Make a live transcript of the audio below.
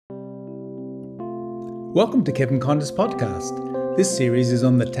Welcome to Kevin Conda's podcast. This series is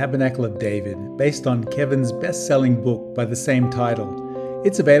on the Tabernacle of David, based on Kevin's best-selling book by the same title.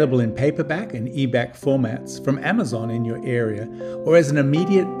 It's available in paperback and e-back formats from Amazon in your area, or as an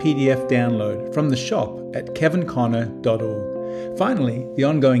immediate PDF download from the shop at kevinconnor.org. Finally, the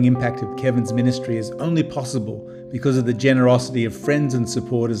ongoing impact of Kevin's ministry is only possible because of the generosity of friends and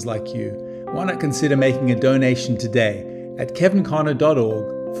supporters like you. Why not consider making a donation today at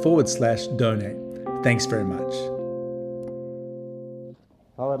kevinconnor.org/donate. Thanks very much.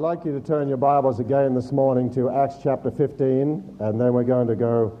 I would like you to turn your Bibles again this morning to Acts chapter 15, and then we're going to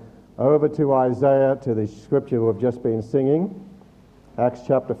go over to Isaiah, to the scripture we've just been singing. Acts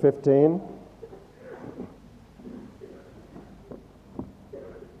chapter 15.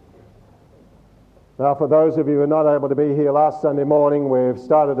 Now, for those of you who are not able to be here last Sunday morning, we've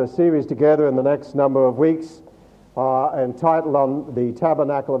started a series together in the next number of weeks entitled on the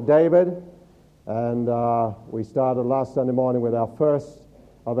Tabernacle of David. And we started last Sunday morning with our first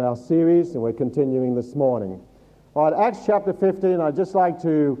of our series, and we're continuing this morning. All right, Acts chapter 15, I'd just like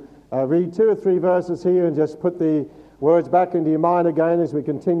to read 2 or 3 verses here and just put the words back into your mind again as we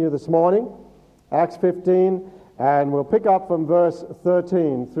continue this morning. Acts 15, and we'll pick up from verse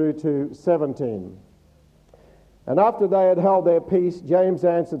 13 through to 17. And after they had held their peace, James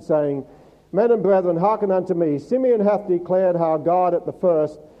answered, saying, Men and brethren, hearken unto me. Simeon hath declared how God at the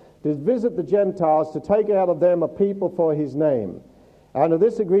first did visit the Gentiles to take out of them a people for his name. And to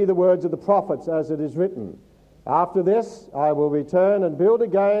this agree the words of the prophets, as it is written. After this I will return and build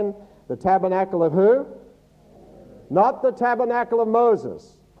again the tabernacle of who? Not the tabernacle of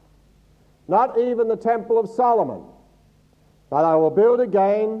Moses, not even the temple of Solomon, but I will build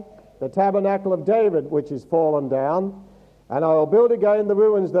again the tabernacle of David, which is fallen down, and I will build again the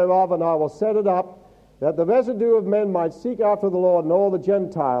ruins thereof, and I will set it up, that the residue of men might seek after the Lord, and all the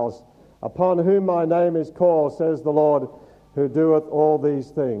Gentiles upon whom my name is called, says the Lord, who doeth all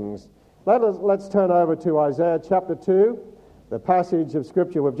these things. Let's turn over to Isaiah chapter 2, the passage of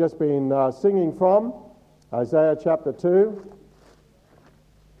Scripture we've just been singing from. Isaiah chapter 2.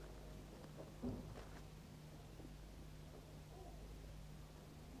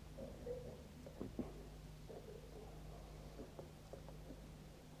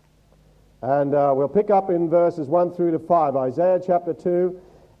 And we'll pick up in verses 1 through to 5. Isaiah chapter 2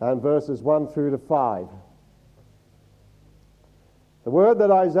 and verses 1 through to 5. The word that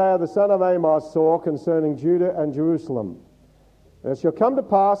Isaiah the son of Amos saw concerning Judah and Jerusalem. It shall come to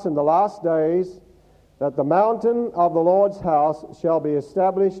pass in the last days that the mountain of the Lord's house shall be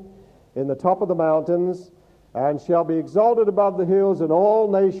established in the top of the mountains, and shall be exalted above the hills, and all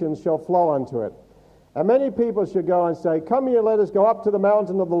nations shall flow unto it. And many people shall go and say, Come ye, let us go up to the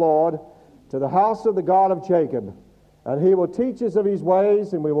mountain of the Lord, to the house of the God of Jacob, and he will teach us of his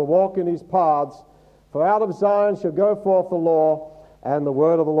ways, and we will walk in his paths. For out of Zion shall go forth the law and the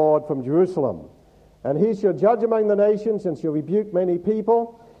word of the Lord from Jerusalem. And he shall judge among the nations, and shall rebuke many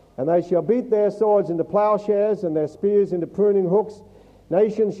people, and they shall beat their swords into plowshares, and their spears into pruning hooks.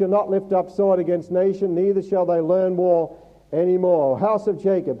 Nation shall not lift up sword against nation, neither shall they learn war any more. House of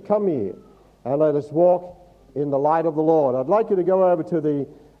Jacob, come ye, and let us walk in the light of the Lord. I'd like you to go over to the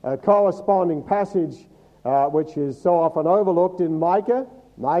corresponding passage which is so often overlooked in Micah,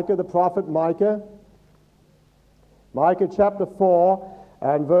 the prophet Micah. Micah chapter 4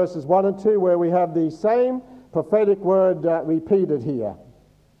 and verses 1 and 2, where we have the same prophetic word repeated here.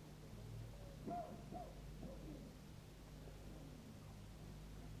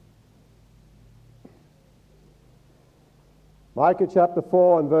 Micah chapter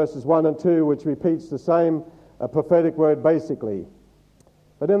 4 and verses 1 and 2, which repeats the same prophetic word basically.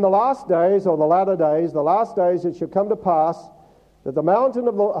 But in the last days, or the latter days, it shall come to pass that the mountain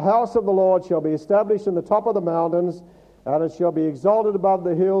of the house of the Lord shall be established in the top of the mountains, and it shall be exalted above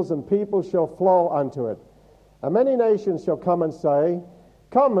the hills, and people shall flow unto it. And many nations shall come and say,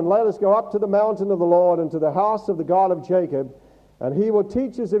 Come and let us go up to the mountain of the Lord, and to the house of the God of Jacob, and he will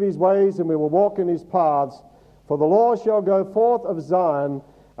teach us of his ways, and we will walk in his paths. For the law shall go forth of Zion,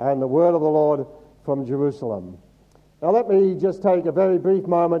 and the word of the Lord from Jerusalem. Now let me just take a very brief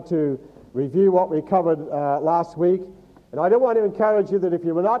moment to review what we covered last week. And I do want to encourage you that if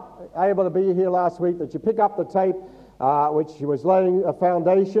you were not able to be here last week, that you pick up the tape which was laying a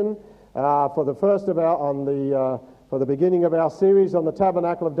foundation for the first of our for the beginning of our series on the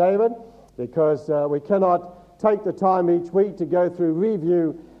Tabernacle of David, because we cannot take the time each week to go through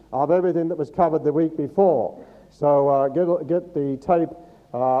review of everything that was covered the week before. So get the tape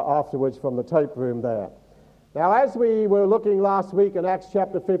afterwards from the tape room there. Now, as we were looking last week in Acts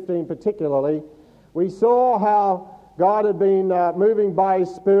chapter 15 particularly, we saw how God had been moving by His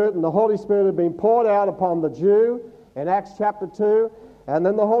Spirit, and the Holy Spirit had been poured out upon the Jew in Acts chapter 2, and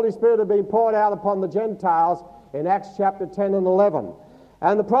then the Holy Spirit had been poured out upon the Gentiles in Acts chapter 10 and 11.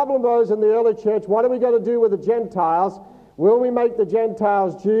 And the problem was in the early church, what are we going to do with the Gentiles? Will we make the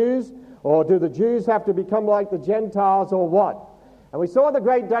Gentiles Jews, or do the Jews have to become like the Gentiles, or what? And we saw the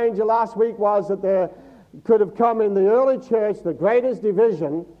great danger last week was that there could have come in the early church the greatest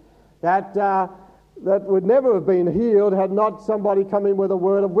division that would never have been healed had not somebody come in with a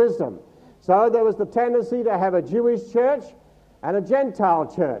word of wisdom. So there was the tendency to have a Jewish church and a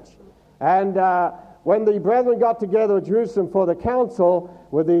Gentile church. And when the brethren got together at Jerusalem for the council,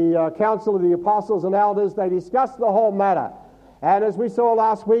 with the council of the apostles and elders, they discussed the whole matter. And as we saw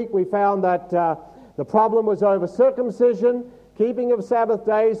last week, we found that the problem was over circumcision, keeping of Sabbath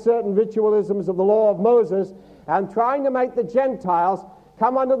days, certain ritualisms of the law of Moses, and trying to make the Gentiles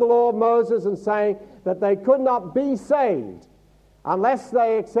come under the law of Moses and saying that they could not be saved unless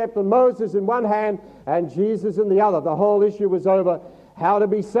they accepted Moses in one hand and Jesus in the other. The whole issue was over how to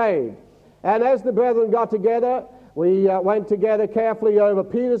be saved. And as the brethren got together, we went together carefully over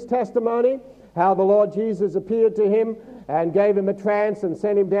Peter's testimony, how the Lord Jesus appeared to him and gave him a trance and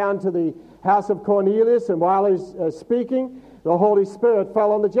sent him down to the house of Cornelius. And while he's speaking, the Holy Spirit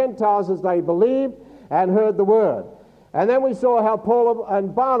fell on the Gentiles as they believed and heard the word. And then we saw how Paul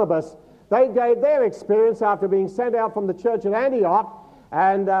and Barnabas, they gave their experience after being sent out from the church at Antioch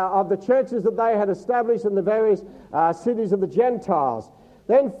and of the churches that they had established in the various cities of the Gentiles.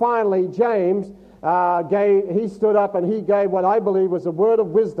 Then finally, James, he stood up and he gave what I believe was a word of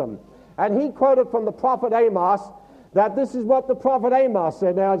wisdom. And he quoted from the prophet Amos that this is what the prophet Amos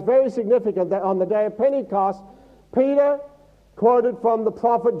said. Now, it's very significant that on the day of Pentecost, Peter quoted from the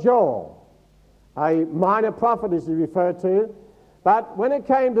prophet Joel. A minor prophet is he referred to. But when it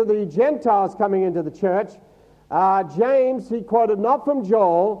came to the Gentiles coming into the church, James, he quoted not from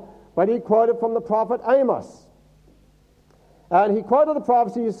Joel, but he quoted from the prophet Amos. And he quoted the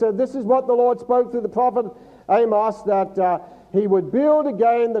prophecy. He said, this is what the Lord spoke through the prophet Amos, that he would build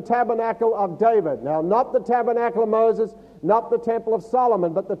again the tabernacle of David. Now, not the tabernacle of Moses, not the temple of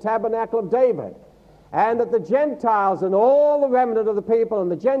Solomon, but the tabernacle of David. And that the Gentiles and all the remnant of the people and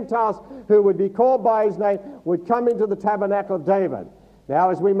the Gentiles who would be called by his name would come into the tabernacle of David. Now,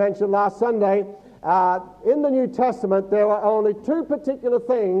 as we mentioned last Sunday, in the New Testament, there are only two particular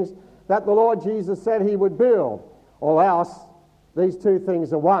things that the Lord Jesus said he would build, or else these two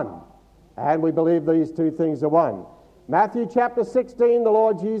things are one. And we believe these two things are one. Matthew chapter 16, the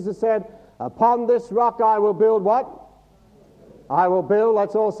Lord Jesus said, upon this rock I will build what? I will build,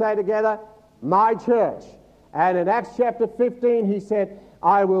 let's all say together, my church. And in Acts chapter 15 he said,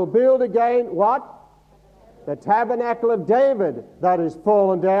 I will build again what? The tabernacle of David that is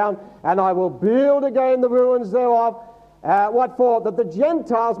fallen down, and I will build again the ruins thereof. What for? That the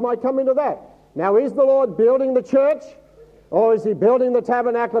Gentiles might come into that. Now, is the Lord building the church, or is he building the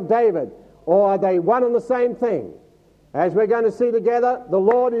tabernacle of David? Or are they one and the same thing? As we're going to see together, the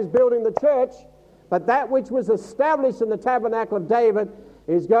Lord is building the church, but that which was established in the tabernacle of David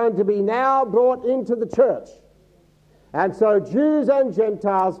is going to be now brought into the church. And so Jews and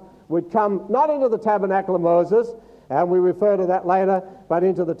Gentiles would come not into the tabernacle of Moses, and we refer to that later, but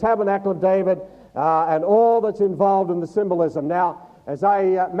into the tabernacle of David and all that's involved in the symbolism. Now, as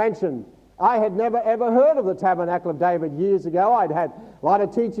I mentioned, I had never ever heard of the tabernacle of David years ago. I'd had a lot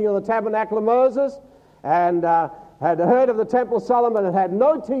of teaching on the tabernacle of Moses and had heard of the temple of Solomon and had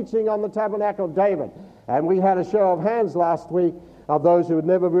no teaching on the tabernacle of David. And we had a show of hands last week of those who had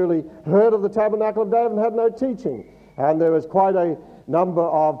never really heard of the tabernacle of David and had no teaching. And there was quite a number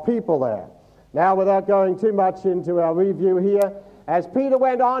of people there. Now, without going too much into our review here, as Peter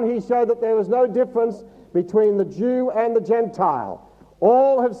went on, he showed that there was no difference between the Jew and the Gentile.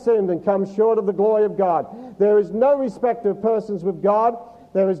 All have sinned and come short of the glory of God. There is no respect of persons with God.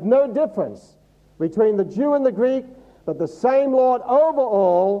 There is no difference between the Jew and the Greek, but the same Lord over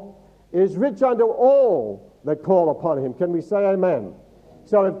all is rich unto all that call upon him. Can we say amen?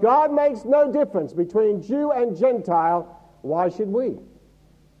 So if God makes no difference between Jew and Gentile, why should we?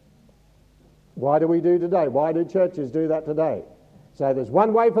 Why do we do today? Why do churches do that today? So there's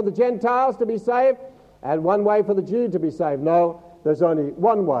one way for the Gentiles to be saved and one way for the Jew to be saved. No, there's only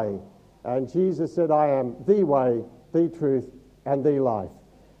one way. And Jesus said, I am the way, the truth, and the life.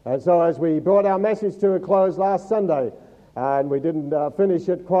 And so as we brought our message to a close last Sunday, and we didn't finish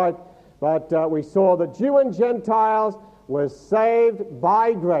it quite, but we saw that Jew and Gentiles were saved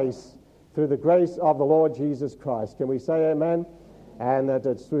by grace through the grace of the Lord Jesus Christ. Can we say amen? And that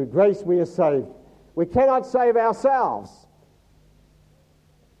it's through grace we are saved. We cannot save ourselves.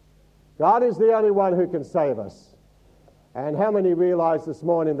 God is the only one who can save us. And how many realize this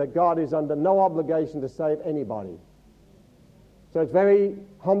morning that God is under no obligation to save anybody? So it's a very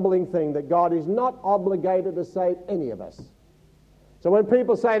humbling thing that God is not obligated to save any of us. So when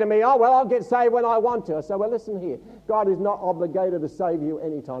people say to me, oh, well, I'll get saved when I want to, I say, well, listen here. God is not obligated to save you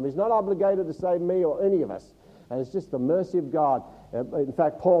anytime. He's not obligated to save me or any of us. And it's just the mercy of God. In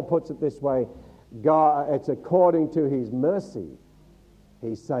fact, Paul puts it this way, God, it's according to his mercy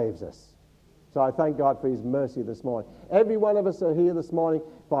he saves us. So I thank God for his mercy this morning. Every one of us are here this morning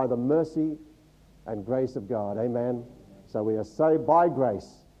by the mercy and grace of God. Amen. So we are saved by grace.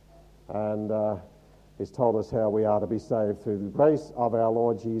 And he's told us how we are to be saved through the grace of our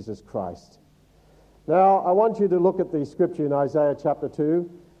Lord Jesus Christ. Now, I want you to look at the scripture in Isaiah chapter 2.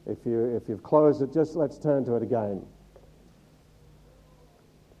 If you've closed it, just let's turn to it again.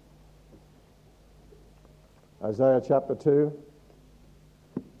 Isaiah chapter 2.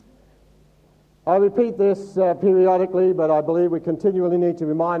 I repeat this periodically, but I believe we continually need to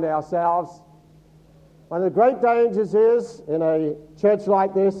remind ourselves. One of the great dangers is, in a church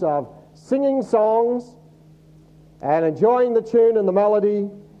like this, of singing songs and enjoying the tune and the melody,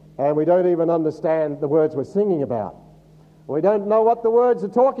 and we don't even understand the words we're singing about. We don't know what the words are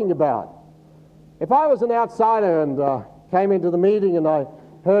talking about. If I was an outsider and came into the meeting and I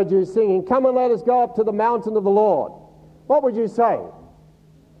heard you singing, "Come and let us go up to the mountain of the Lord," what would you say?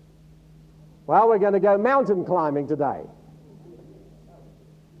 Well, we're going to go mountain climbing today.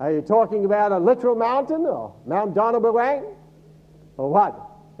 Are you talking about a literal mountain or Mount Donaberang? Or what?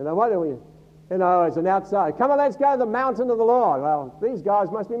 What are we? As an outsider, come on, let's go to the mountain of the Lord. Well, these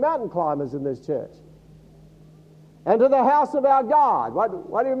guys must be mountain climbers in this church. And to the house of our God.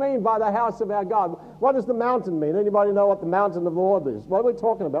 What do you mean by the house of our God? What does the mountain mean? Anybody know what the mountain of the Lord is? What are we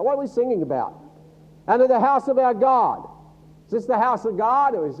talking about? What are we singing about? And to the house of our God. Is this the house of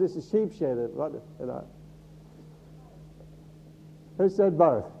God, or is this a sheep shed? Who said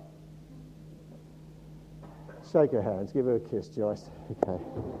both? Shake her hands. Give her a kiss, Joyce. Okay.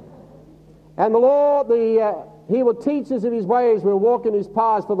 And the Lord, he will teach us of his ways. We'll walk in his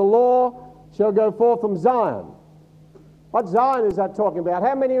paths. For the law shall go forth from Zion. What Zion is that talking about?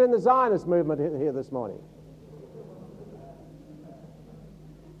 How many are in the Zionist movement here this morning?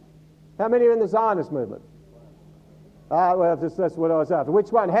 How many are in the Zionist movement? Well, that's what I was after.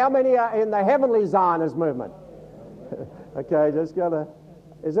 Which one? How many are in the heavenly Zionist movement? Okay, just gotta...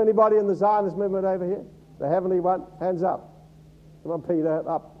 Is anybody in the Zionist movement over here? The heavenly one? Hands up. Come on, Peter.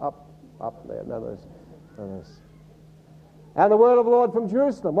 Up there. None of this. And the word of the Lord from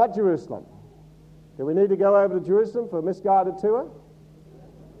Jerusalem. What Jerusalem? Do we need to go over to Jerusalem for a misguided tour?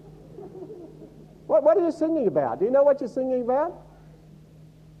 What are you singing about? Do you know what you're singing about?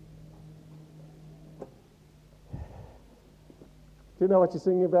 Do you know what you're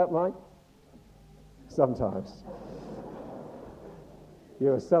singing about, Mike? Sometimes.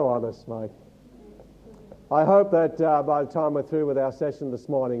 You are so honest, Mike. I hope that by the time we're through with our session this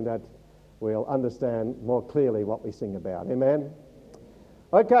morning that we'll understand more clearly what we sing about. Amen?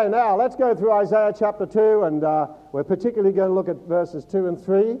 Okay, now let's go through Isaiah chapter 2, and we're particularly going to look at verses 2 and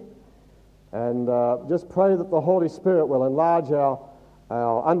 3, and just pray that the Holy Spirit will enlarge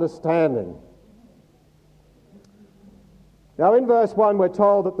our understanding. Now in verse 1 we're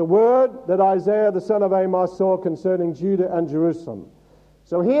told that the word that Isaiah the son of Amos saw concerning Judah and Jerusalem.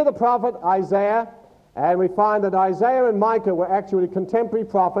 So here the prophet Isaiah, and we find that Isaiah and Micah were actually contemporary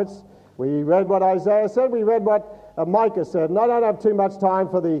prophets. We read what Isaiah said, we read what Micah said. And I don't have too much time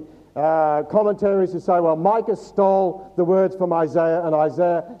for the commentaries to say, well, Micah stole the words from Isaiah and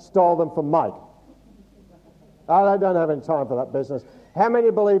Isaiah stole them from Micah. I don't have any time for that business. How many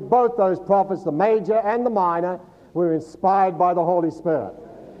believe both those prophets, the major and the minor, were inspired by the Holy Spirit?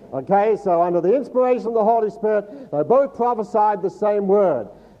 Okay, so under the inspiration of the Holy Spirit, they both prophesied the same word.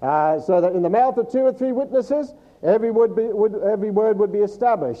 So that in the mouth of 2 or 3 witnesses, every word would be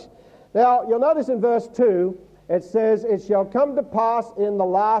established. Now, you'll notice in verse 2, it says, "It shall come to pass in the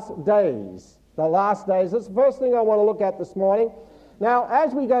last days." The last days. That's the first thing I want to look at this morning. Now,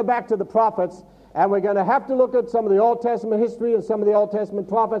 as we go back to the prophets, and we're going to have to look at some of the Old Testament history and some of the Old Testament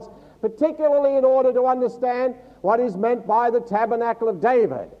prophets, particularly in order to understand what is meant by the Tabernacle of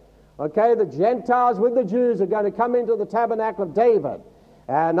David. Okay, the Gentiles with the Jews are going to come into the Tabernacle of David,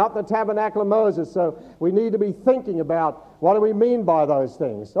 and not the Tabernacle of Moses. So we need to be thinking about what do we mean by those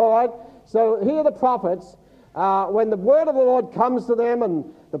things. All right, so here the prophets, when the word of the Lord comes to them and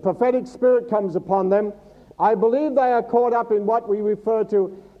the prophetic spirit comes upon them, I believe they are caught up in what we refer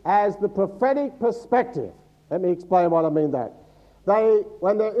to as the prophetic perspective. Let me explain what I mean that.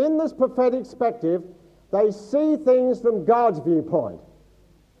 When they're in this prophetic perspective, they see things from God's viewpoint.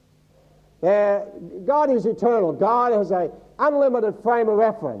 God is eternal. God has an unlimited frame of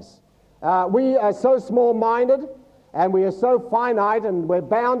reference. We are so small-minded, and we are so finite, and we're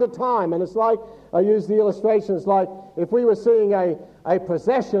bound to time. And it's like, I use the illustration, it's like if we were seeing a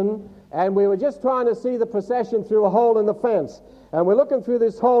procession, and we were just trying to see the procession through a hole in the fence. And we're looking through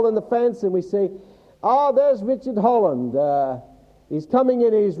this hole in the fence, and we see, oh, there's Richard Holland. He's coming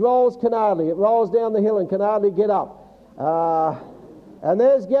in, he can hardly. It rolls down the hill and can hardly get up. And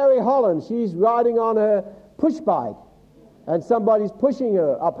there's Gary Holland. She's riding on her push bike, and somebody's pushing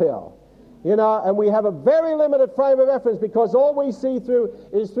her uphill. You know, and we have a very limited frame of reference because all we see through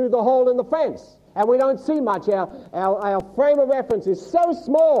is through the hole in the fence. And we don't see much. Our frame of reference is so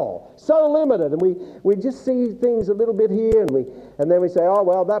small, so limited, and we just see things a little bit here, and then we say, oh,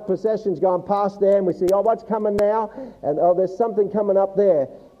 well, that procession's gone past there, and we see, oh, what's coming now? And, oh, there's something coming up there.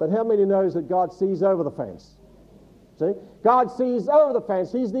 But how many knows that God sees over the fence? See? God sees over the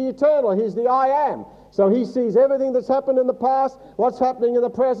fence. He's the eternal. He's the I am. So he sees everything that's happened in the past, what's happening in the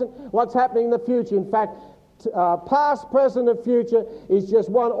present, what's happening in the future. In fact, past, present, and future is just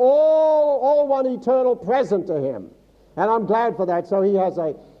all one eternal present to him. And I'm glad for that. So he has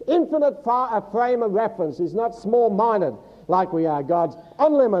an infinite frame of reference. He's not small-minded like we are. God's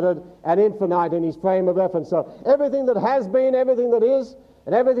unlimited and infinite in his frame of reference. So everything that has been, everything that is,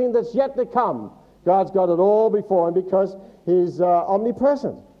 and everything that's yet to come, God's got it all before him because he's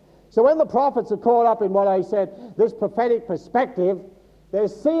omnipresent. So when the prophets are caught up in what I said, this prophetic perspective, they're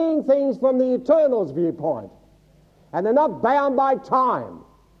seeing things from the eternal's viewpoint. And they're not bound by time,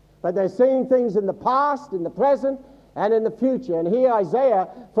 but they're seeing things in the past, in the present, and in the future. And here Isaiah,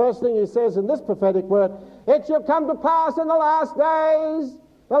 first thing he says in this prophetic word, it shall come to pass in the last days,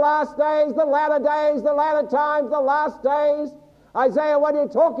 the latter times, the last days. Isaiah, what are you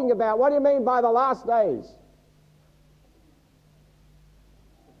talking about? What do you mean by the last days?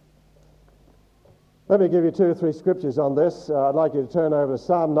 Let me give you 2 or 3 scriptures on this. I'd like you to turn over to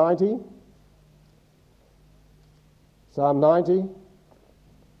Psalm 90. Psalm 90.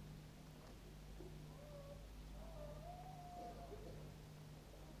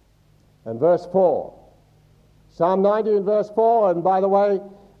 And verse 4. Psalm 90 and verse 4. And by the way,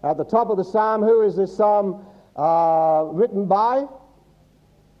 at the top of the psalm, who is this psalm written by?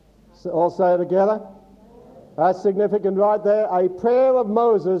 All say it together. That's significant right there. A prayer of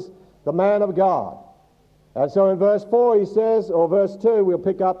Moses, the man of God. And so in verse 4 he says, or verse 2 we'll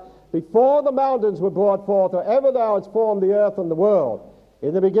pick up, before the mountains were brought forth, or ever thou hadst formed the earth and the world.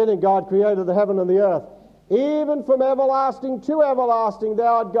 In the beginning God created the heaven and the earth. Even from everlasting to everlasting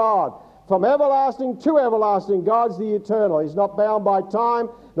thou art God. From everlasting to everlasting, God's the eternal. He's not bound by time,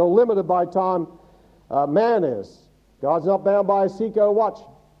 nor limited by time. Man is. God's not bound by a Seiko watch.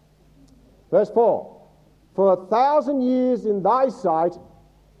 Verse 4. For 1,000 years in thy sight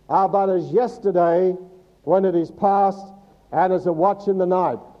are but as yesterday when it is past, and as a watch in the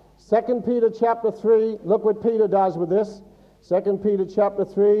night. 2 Peter chapter 3, look what Peter does with this. 2 Peter chapter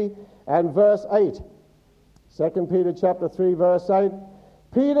 3 and verse 8. 2 Peter chapter 3 verse 8.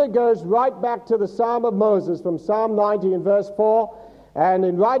 Peter goes right back to the Psalm of Moses from Psalm 90 and verse 4, and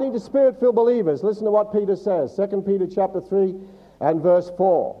in writing to Spirit-filled believers, listen to what Peter says. 2 Peter chapter 3 and verse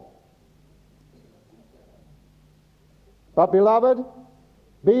 4. But beloved,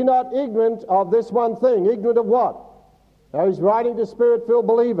 be not ignorant of this one thing. Ignorant of what? Now he's writing to Spirit-filled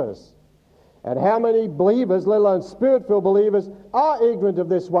believers. And how many believers, let alone Spirit-filled believers, are ignorant of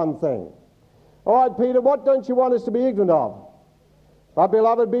this one thing? All right, Peter, what don't you want us to be ignorant of? But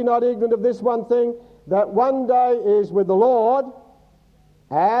beloved, be not ignorant of this one thing, that one day is with the Lord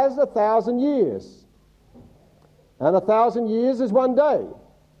as 1,000 years. And 1,000 years is one day.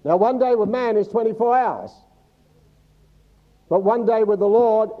 Now one day with man is 24 hours. But one day with the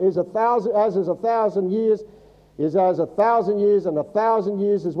Lord is 1,000, as is 1,000 years, is as 1,000 years, and 1,000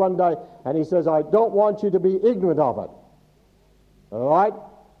 years is one day. And he says, I don't want you to be ignorant of it. All right?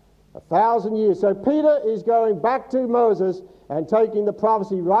 1,000 years. So Peter is going back to Moses and taking the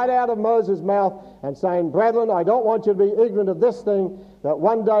prophecy right out of Moses' mouth and saying, brethren, I don't want you to be ignorant of this thing, that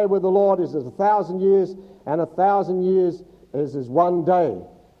one day with the Lord is as 1,000 years, and 1,000 years is as one day.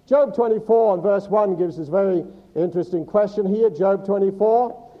 Job 24 and verse 1 gives this very interesting question here. Job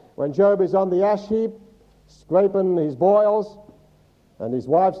 24, when Job is on the ash heap, scraping his boils, and his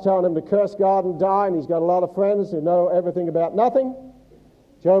wife's telling him to curse God and die, and he's got a lot of friends who know everything about nothing.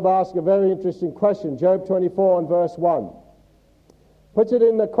 Job asks a very interesting question. Job 24 and verse 1. Puts it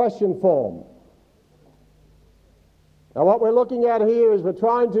in the question form. Now what we're looking at here is we're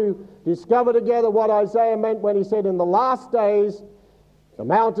trying to discover together what Isaiah meant when he said in the last days, the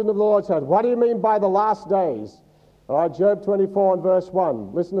mountain of the Lord said, what do you mean by the last days? All right, Job 24 and verse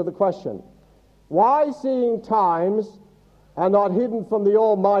 1. Listen to the question. Why, seeing times are not hidden from the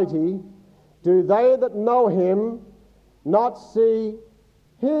Almighty, do they that know him not see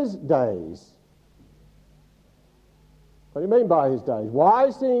his days? What do you mean by his days?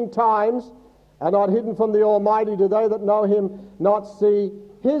 Why, seeing times are not hidden from the Almighty, do they that know him not see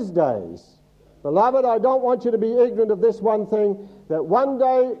his days? Beloved, I don't want you to be ignorant of this one thing, that one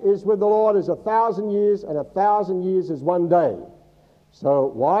day is with the Lord is 1,000 years, and 1,000 years is one day. So,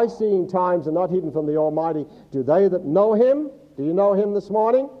 why, seeing times are not hidden from the Almighty, do they that know him, do you know him this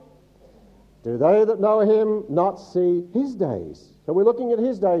morning? Do they that know him not see his days? So we're looking at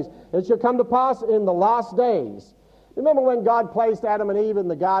his days. It shall come to pass in the last days. Remember when God placed Adam and Eve in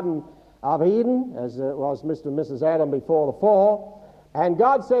the Garden of Eden, as it was Mr. and Mrs. Adam before the fall, and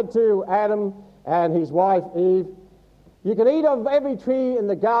God said to Adam and his wife Eve, you can eat of every tree in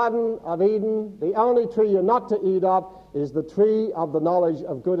the Garden of Eden. The only tree you're not to eat of is the tree of the knowledge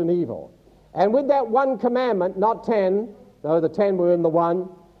of good and evil. And with that one commandment, not 10, though the 10 were in the one,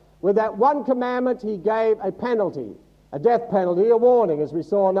 with that one commandment he gave a penalty, a death penalty, a warning, as we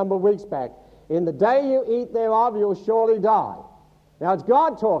saw a number of weeks back. In the day you eat thereof, you'll surely die. Now it's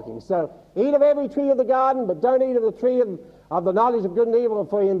God talking, so eat of every tree of the garden, but don't eat of the tree of the knowledge of good and evil,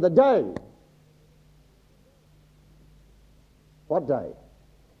 for in the day. What day?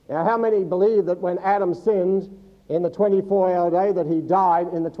 Now how many believe that when Adam sinned in the 24-hour day that he died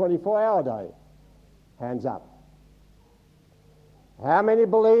in the 24-hour day? Hands up. How many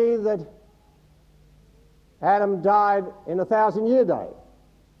believe that Adam died in a 1,000-year day?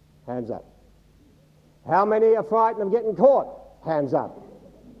 Hands up. How many are frightened of getting caught? Hands up.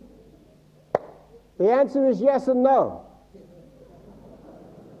 The answer is yes and no.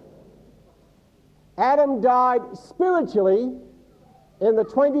 Adam died spiritually in the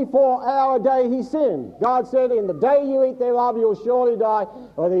 24-hour day he sinned. God said, in the day you eat thereof, you'll surely die.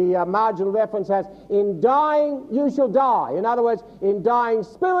 Or the marginal reference has, in dying, you shall die. In other words, in dying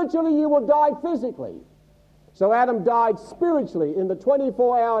spiritually, you will die physically. So Adam died spiritually in the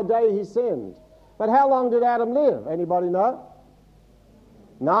 24-hour day he sinned. But how long did Adam live? Anybody know?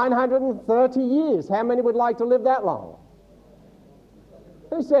 930 years. How many would like to live that long?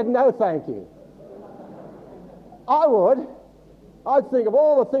 Who said no, thank you? I would. I'd think of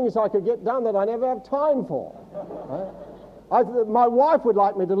all the things I could get done that I never have time for. My wife would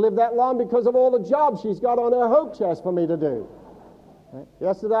like me to live that long because of all the jobs she's got on her hope chest for me to do.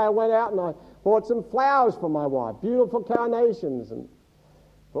 Yesterday I went out and I bought some flowers for my wife, beautiful carnations, and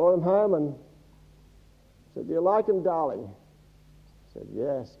brought them home and said, do you like them, darling? I said,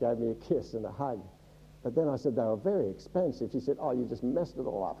 yes, gave me a kiss and a hug. But then I said, they were very expensive. She said, oh, you just messed it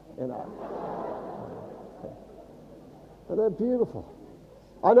all up, you know. But they're beautiful.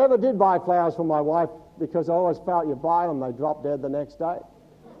 I never did buy flowers for my wife because I always felt you buy them, they drop dead the next day.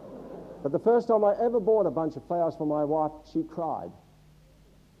 But the first time I ever bought a bunch of flowers for my wife, she cried.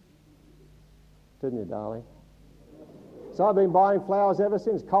 Didn't you, darling? So I've been buying flowers ever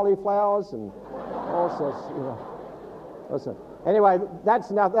since, cauliflowers and all sorts, you know. Listen. Anyway, that's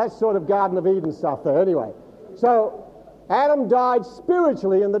sort of Garden of Eden stuff there, anyway. So Adam died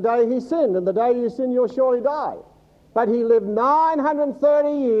spiritually in the day he sinned. In the day you sin, you'll surely die. But he lived 930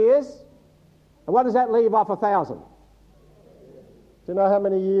 years. And what does that leave off 1,000? Do you know how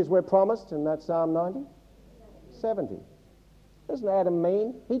many years we're promised in that Psalm 90? 70. Isn't Adam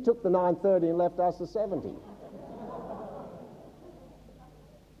mean? He took the 930 and left us the 70.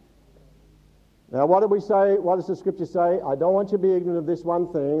 Now what do we say? What does the scripture say? I don't want you to be ignorant of this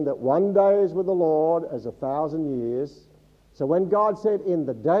one thing, that one day is with the Lord as 1,000 years. So when God said, in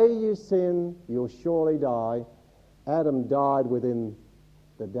the day you sin, you'll surely die, Adam died within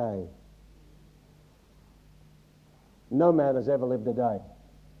the day. No man has ever lived a day.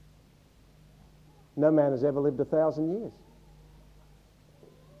 No man has ever lived 1,000 years.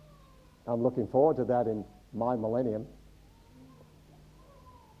 I'm looking forward to that in my millennium.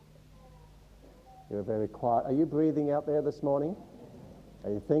 You're very quiet. Are you breathing out there this morning?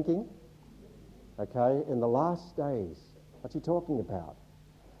 Are you thinking? Okay, in the last days. What's he talking about?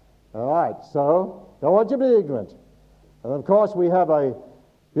 All right, so don't want you to be ignorant. And of course we have a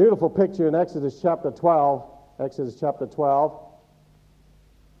beautiful picture in Exodus chapter 12. Exodus chapter 12.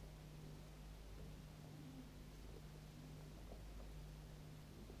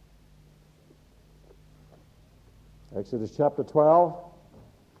 Exodus chapter 12.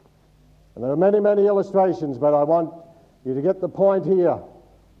 And there are many, many illustrations, but I want you to get the point here.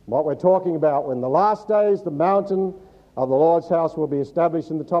 What we're talking about, when the last days, the mountain of the Lord's house will be established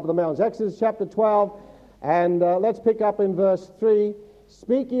in the top of the mountains. Exodus chapter 12, and let's pick up in verse 3.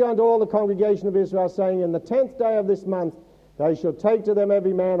 Speak ye unto all the congregation of Israel, saying, in the 10th day of this month they shall take to them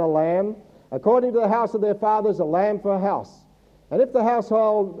every man a lamb, according to the house of their fathers, a lamb for a house. And if the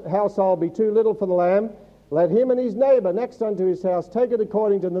household be too little for the lamb, let him and his neighbor next unto his house take it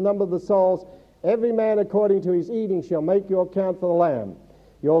according to the number of the souls. Every man according to his eating shall make your account for the lamb.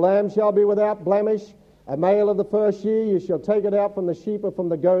 Your lamb shall be without blemish, a male of the first year. You shall take it out from the sheep or from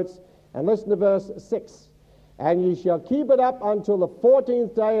the goats. And listen to verse 6. And ye shall keep it up until the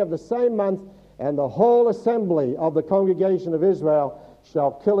 14th day of the same month, and the whole assembly of the congregation of Israel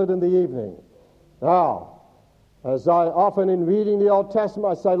shall kill it in the evening. Now, as I often in reading the Old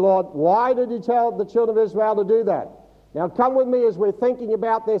Testament, I say, Lord, why did you tell the children of Israel to do that? Now come with me as we're thinking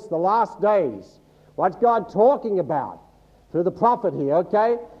about this, the last days. What's God talking about through the prophet here,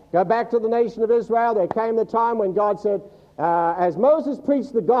 okay? Go back to the nation of Israel. There came the time when God said, as Moses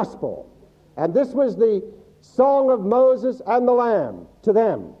preached the gospel, and this was the song of Moses and the Lamb to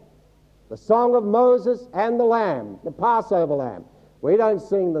them. The song of Moses and the Lamb, the Passover Lamb. We don't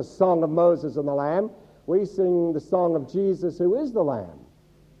sing the song of Moses and the Lamb. We sing the song of Jesus, who is the Lamb.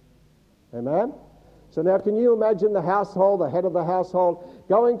 Amen? So now can you imagine the household, the head of the household,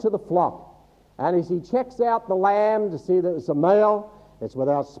 going to the flock. And as he checks out the lamb to see that it's a male, it's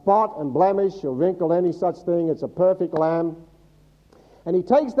without spot and blemish or wrinkle, any such thing, it's a perfect lamb. And he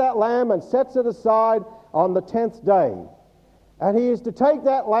takes that lamb and sets it aside on the 10th day. And he is to take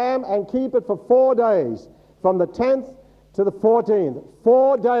that lamb and keep it for 4 days, from the 10th to the 14th.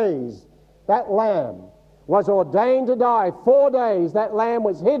 4 days that lamb was ordained to die. 4 days that lamb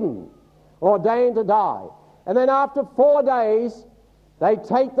was hidden, ordained to die. And then after 4 days, they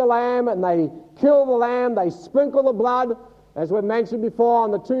take the lamb and they kill the lamb. They sprinkle the blood, as we mentioned before,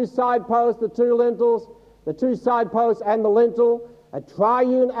 on the 2 side posts, the 2 lintels, the 2 side posts and the lintel, a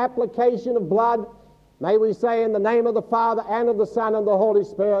triune application of blood. May we say in the name of the Father and of the Son and the Holy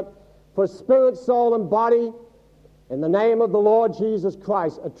Spirit, for spirit, soul, and body, in the name of the Lord Jesus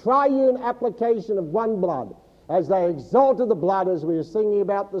Christ, a triune application of one blood. As they exalted the blood, as we were singing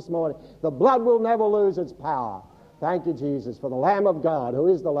about this morning, the blood will never lose its power. Thank you, Jesus, for the Lamb of God, who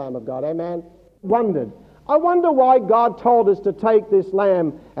is the Lamb of God. Amen. I wonder why God told us to take this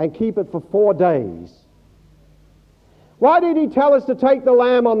lamb and keep it for 4 days. Why did he tell us to take the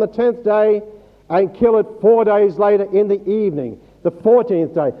lamb on the 10th day and kill it 4 days later in the evening, the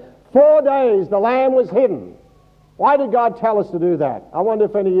 14th day? 4 days the lamb was hidden. Why did God tell us to do that? I wonder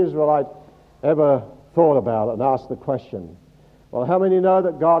if any Israelite ever thought about it and asked the question. Well, how many know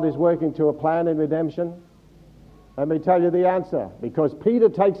that God is working to a plan in redemption? Let me tell you the answer, because Peter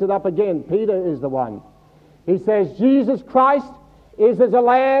takes it up again. Peter is the one. He says, Jesus Christ is as a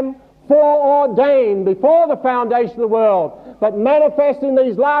lamb foreordained before the foundation of the world, but manifest in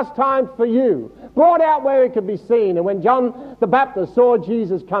these last times for you, brought out where it could be seen. And when John the Baptist saw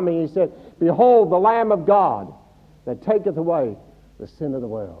Jesus coming, he said, behold, the Lamb of God that taketh away the sin of the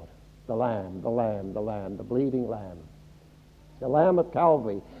world. The Lamb, the Lamb, the Lamb, the bleeding Lamb. The Lamb of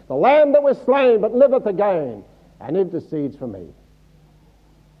Calvary. The Lamb that was slain but liveth again and intercedes for me.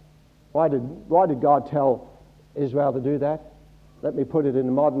 Why did God tell Israel to do that? Let me put it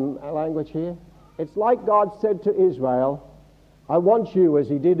in modern language here. It's like God said to Israel, I want you, as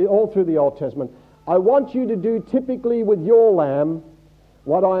he did all through the Old Testament, I want you to do typically with your lamb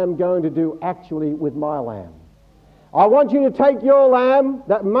what I am going to do actually with my lamb. I want you to take your lamb,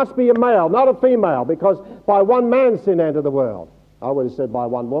 that must be a male, not a female, because by one man sin entered the world. I would have said by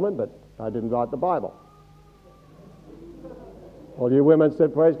one woman, but I didn't write the Bible. All you women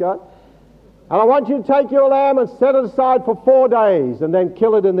said, praise God. And I want you to take your lamb and set it aside for 4 days and then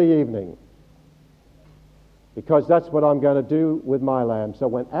kill it in the evening. Because that's what I'm going to do with my lamb. So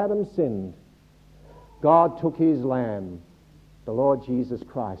when Adam sinned, God took his lamb, the Lord Jesus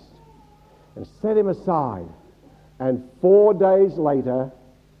Christ, and set him aside. And 4 days later,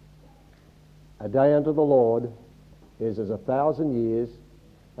 a day unto the Lord is as 1,000 years,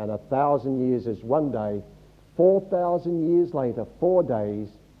 and 1,000 years is 1 day. 4,000 years later, 4 days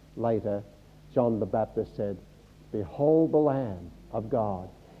later, John the Baptist said, behold the Lamb of God.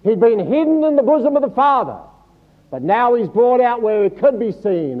 He'd been hidden in the bosom of the Father, but now he's brought out where it could be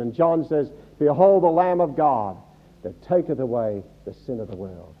seen. And John says, behold the Lamb of God that taketh away the sin of the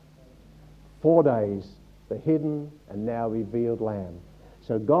world. 4 days, the hidden and now revealed Lamb.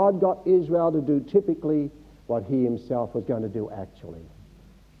 So God got Israel to do typically what he himself was going to do actually.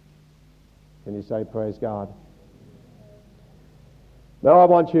 Can you say praise God? Now I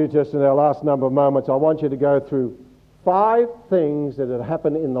want you, just in our last number of moments, I want you to go through 5 things that had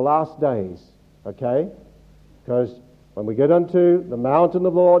happened in the last days, okay? Because when we get into the mountain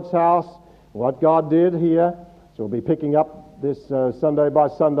of the Lord's house, what God did here, so we'll be picking up this Sunday by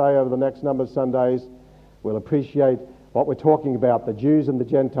Sunday over the next number of Sundays, we'll appreciate what we're talking about, the Jews and the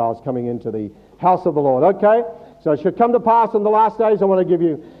Gentiles coming into the house of the Lord. Okay, so it should come to pass in the last days. I want to give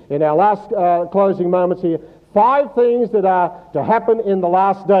you, in our last closing moments here, 5 things that are to happen in the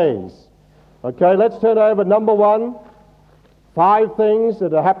last days. Okay, let's turn over. Number 1, 5 things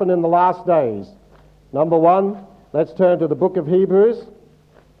that will happen in the last days. Number 1, let's turn to the book of Hebrews.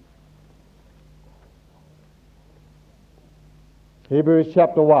 Hebrews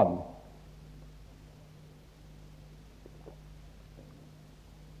chapter 1.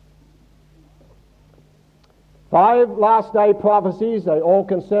 Five last day prophecies, they all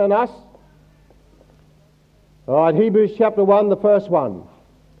concern us. All right, Hebrews chapter 1, the first one.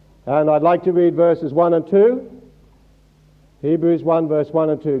 And I'd like to read verses 1 and 2. Hebrews 1, verse 1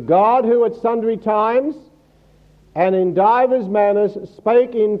 and 2. God, who at sundry times and in divers manners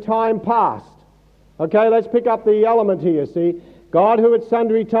spake in time past. Okay, let's pick up the element here, see. God, who at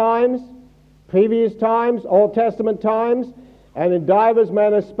sundry times, previous times, Old Testament times, and in divers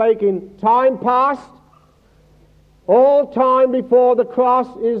manners spake in time past. All time before the cross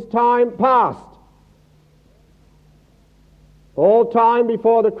is time past. All time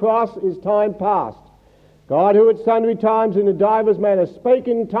before the cross is time past. God, who at sundry times and in divers manners spake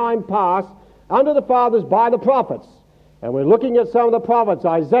in time past unto the fathers by the prophets. And we're looking at some of the prophets.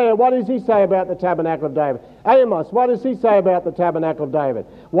 Isaiah, what does he say about the tabernacle of David? Amos, what does he say about the tabernacle of David?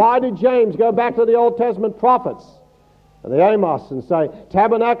 Why did James go back to the Old Testament prophets and the Amos and say,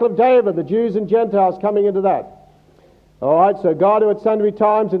 tabernacle of David, the Jews and Gentiles coming into that? All right, so God, who at sundry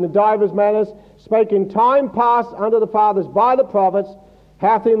times and in divers manners spake in time past unto the fathers by the prophets,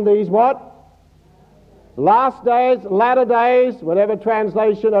 hath in these what? Last days, latter days, whatever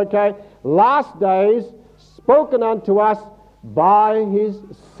translation, okay, last days, spoken unto us by his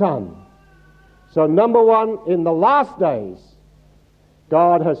Son. So number 1, in the last days,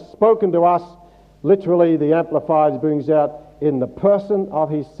 God has spoken to us, literally the Amplified brings out, in the person of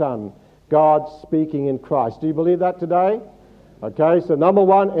his Son. God speaking in Christ. Do you believe that today? Okay, so number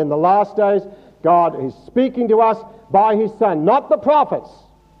 1, in the last days, God is speaking to us by his Son, not the prophets.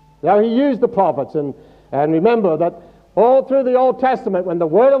 Now, he used the prophets, and remember that all through the Old Testament, when the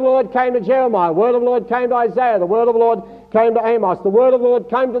word of the Lord came to Jeremiah, the word of the Lord came to Isaiah, the word of the Lord came to Amos, the word of the Lord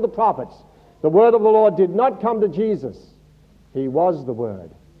came to the prophets. The word of the Lord did not come to Jesus. He was the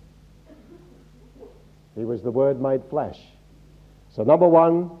Word. He was the Word made flesh. So number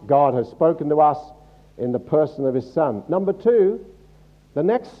 1, God has spoken to us in the person of his Son. Number 2, the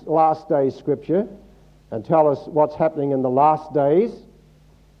next last day scripture, and tell us what's happening in the last days.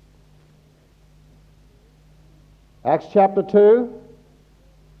 Acts chapter 2,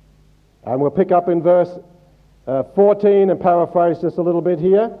 and we'll pick up in verse 14 and paraphrase this a little bit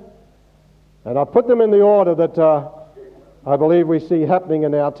here. And I'll put them in the order that I believe we see happening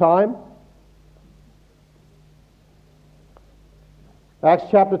in our time. Acts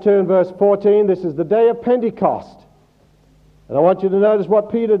chapter 2 and verse 14, this is the day of Pentecost. And I want you to notice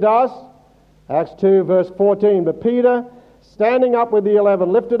what Peter does. Acts 2 verse 14, but Peter, standing up with the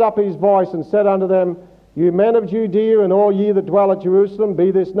 11, lifted up his voice and said unto them, You men of Judea and all ye that dwell at Jerusalem, be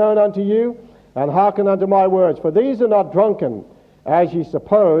this known unto you, and hearken unto my words. For these are not drunken, as ye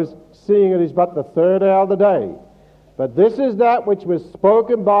suppose, seeing it is but the 3rd hour of the day. But this is that which was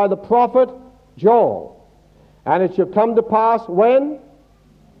spoken by the prophet Joel. And it shall come to pass when?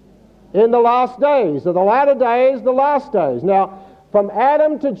 In the last days, or the latter days, the last days. Now, from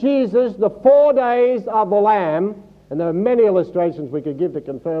Adam to Jesus, the 4 days of the Lamb, and there are many illustrations we could give to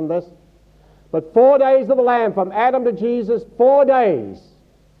confirm this, but 4 days of the Lamb, from Adam to Jesus, 4 days.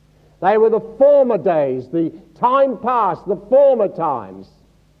 They were the former days, the time past, the former times.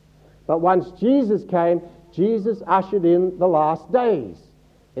 But once Jesus came, Jesus ushered in the last days.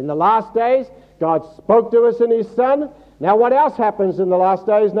 In the last days, God spoke to us in his Son. Now what else happens in the last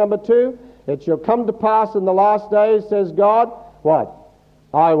days? Number 2, it shall come to pass in the last days, says God, what?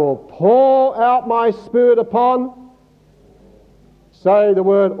 I will pour out my Spirit upon, say the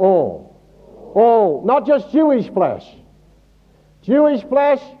word all. All, not just Jewish flesh. Jewish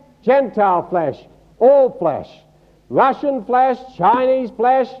flesh, Gentile flesh, all flesh. Russian flesh, Chinese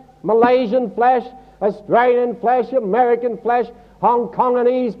flesh, Malaysian flesh, Australian flesh, American flesh, Hong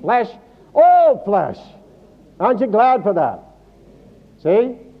Kongese flesh, all flesh. Aren't you glad for that?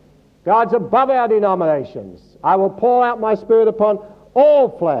 See? God's above our denominations. I will pour out my Spirit upon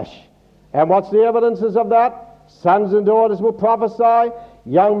all flesh. And what's the evidences of that? Sons and daughters will prophesy.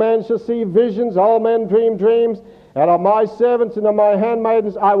 Young men shall see visions. Old men dream dreams. And on my servants and on my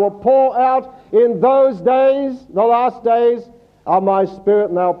handmaidens I will pour out in those days, the last days, of my Spirit,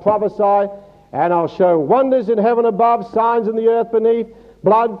 and they'll prophesy. And I'll show wonders in heaven above, signs in the earth beneath,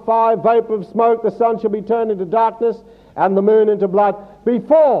 blood, fire, vapor of smoke. The sun shall be turned into darkness, and the moon into blood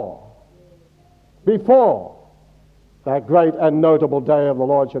before that great and notable day of the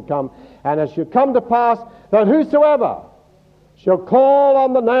Lord shall come. And it shall come to pass that whosoever shall call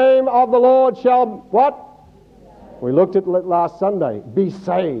on the name of the Lord shall, what? We looked at it last Sunday. Be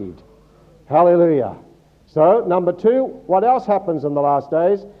saved. Hallelujah. So, number 2, what else happens in the last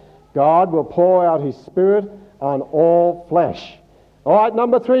days? God will pour out his Spirit on all flesh. All right,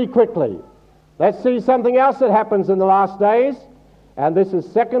 number 3, quickly. Let's see something else that happens in the last days. And this is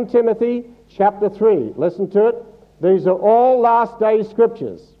 2 Timothy chapter 3. Listen to it. These are all last day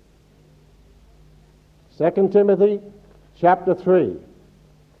scriptures. 2 Timothy chapter 3.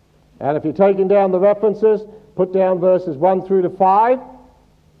 And if you're taking down the references, put down verses 1 through to 5.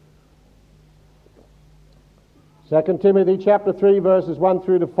 2 Timothy chapter 3, verses 1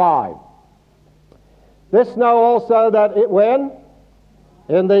 through to 5. This know also that it when?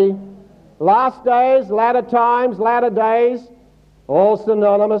 In the last days, latter times, latter days, all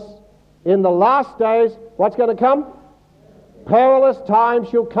synonymous. In the last days, what's going to come? Perilous times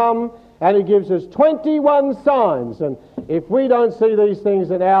shall come, and he gives us 21 signs. And if we don't see these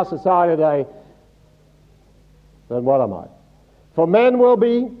things in our society today, then what am I? For men will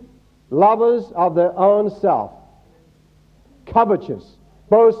be lovers of their own self, covetous,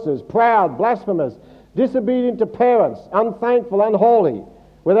 boasters, proud, blasphemous, disobedient to parents, unthankful, unholy,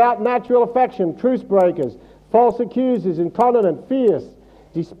 without natural affection, truce breakers, false accusers, incontinent, fierce,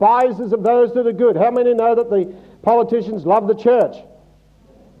 despisers of those that are good. How many know that the politicians love the church?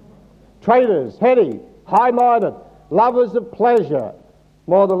 Traitors, heady, high-minded, lovers of pleasure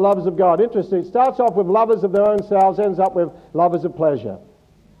more than lovers of God. Interesting. It starts off with lovers of their own selves, ends up with lovers of pleasure.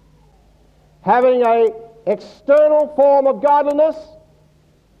 Having an external form of godliness,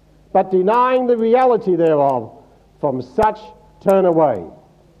 but denying the reality thereof. From such turn away.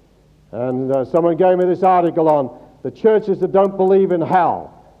 And someone gave me this article on the churches that don't believe in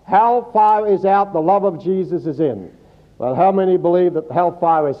hell. Hellfire is out, the love of Jesus is in. Well, how many believe that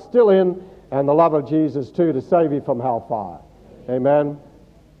hellfire is still in, and the love of Jesus too, to save you from hellfire? Amen.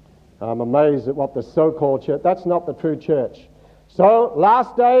 I'm amazed at what the so-called church, that's not the true church. So,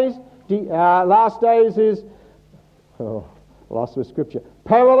 last days is, lost the scripture,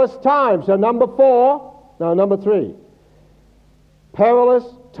 perilous times. So number 3. Perilous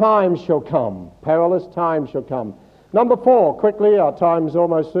times shall come. Perilous times shall come. Number 4, quickly, our time's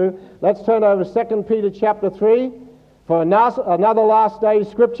almost through. Let's turn over to 2 Peter chapter 3 for another last day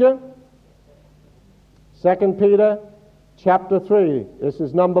scripture. 2 Peter chapter 3. This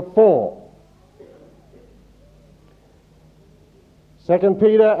is number 4. 2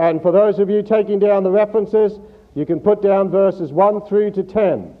 Peter, and for those of you taking down the references, you can put down verses 1 through to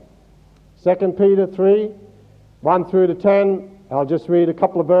 10. 2 Peter 3, 1 through to 10. I'll just read a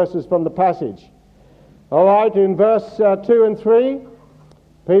couple of verses from the passage. All right, in verse 2 and 3,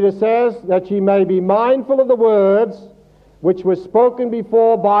 Peter says that ye may be mindful of the words which were spoken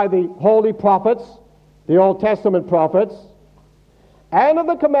before by the holy prophets, the Old Testament prophets, and of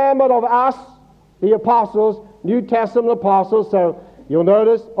the commandment of us, the apostles, New Testament apostles. So you'll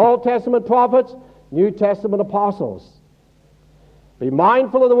notice Old Testament prophets, New Testament apostles. Be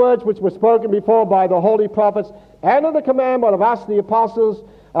mindful of the words which were spoken before by the holy prophets, and of the commandment of us, the apostles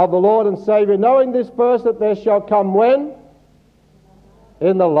of the Lord and Savior, knowing this first, that there shall come when?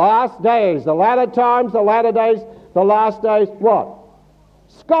 In the last days, the latter times, the latter days, the last days, what?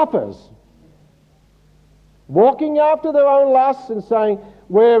 Scoffers. Walking after their own lusts and saying,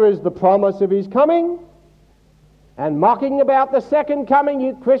 where is the promise of his coming? And mocking about the second coming.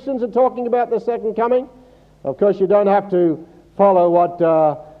 You Christians are talking about the second coming. Of course, you don't have to follow what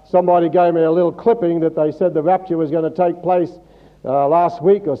somebody gave me a little clipping that they said the rapture was going to take place last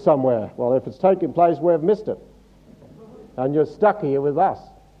week or somewhere. Well, if it's taking place, we've missed it. And you're stuck here with us.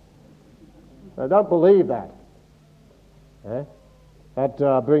 I don't believe that.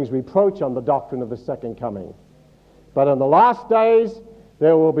 That brings reproach on the doctrine of the second coming. But in the last days,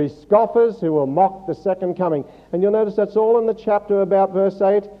 there will be scoffers who will mock the second coming. And you'll notice that's all in the chapter about verse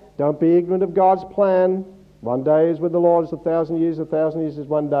 8. Don't be ignorant of God's plan. 1 day is with the Lord is 1,000 years, 1,000 years is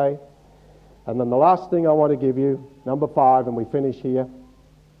 1 day. And then the last thing I want to give you, number 5, and we finish here.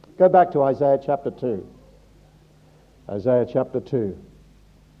 Go back to Isaiah chapter 2. Isaiah chapter 2,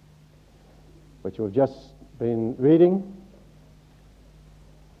 which we've just been reading.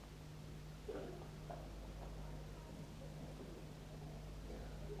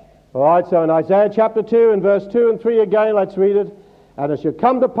 All right, so in Isaiah chapter 2 and verse 2 and 3 again, let's read it. And it shall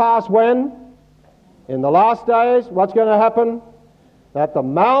come to pass when? In the last days, what's going to happen? That the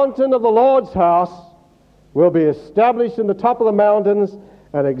mountain of the Lord's house will be established in the top of the mountains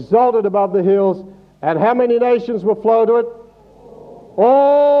and exalted above the hills, And how many nations will flow to it?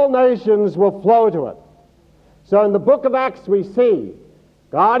 All nations will flow to it. So in the book of Acts we see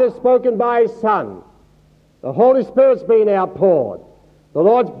God has spoken by His Son. The Holy Spirit's been outpoured. The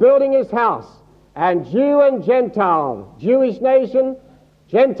Lord's building His house. And Jew and Gentile, Jewish nation,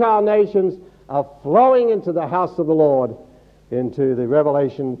 Gentile nations are flowing into the house of the Lord, into the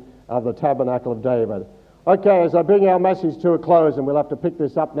revelation of the Tabernacle of David. Okay, as I bring our message to a close, and we'll have to pick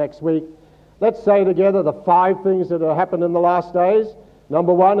this up next week, let's say together the 5 things that have happened in the last days.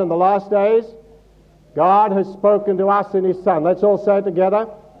 Number 1, in the last days, God has spoken to us in His Son. Let's all say it together.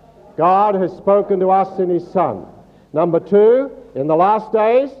 God has spoken to us in His Son. Number 2, in the last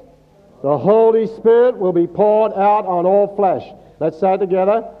days, the Holy Spirit will be poured out on all flesh. Let's say it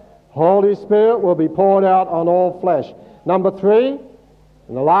together. Holy Spirit will be poured out on all flesh. Number 3,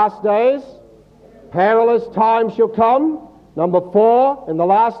 in the last days, perilous times shall come. Number 4, in the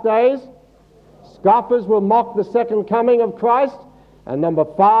last days, scoffers will mock the second coming of Christ. And number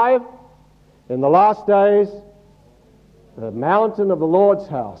 5, in the last days, the mountain of the Lord's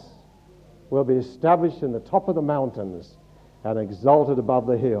house will be established in the top of the mountains and exalted above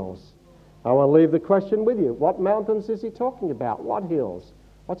the hills. I want to leave the question with you. What mountains is He talking about? What hills?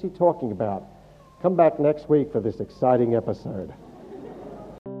 What's He talking about? Come back next week for this exciting episode.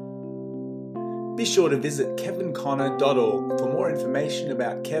 Be sure to visit kevinconnor.org for more information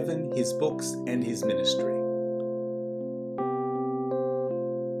about Kevin, his books, and his ministry.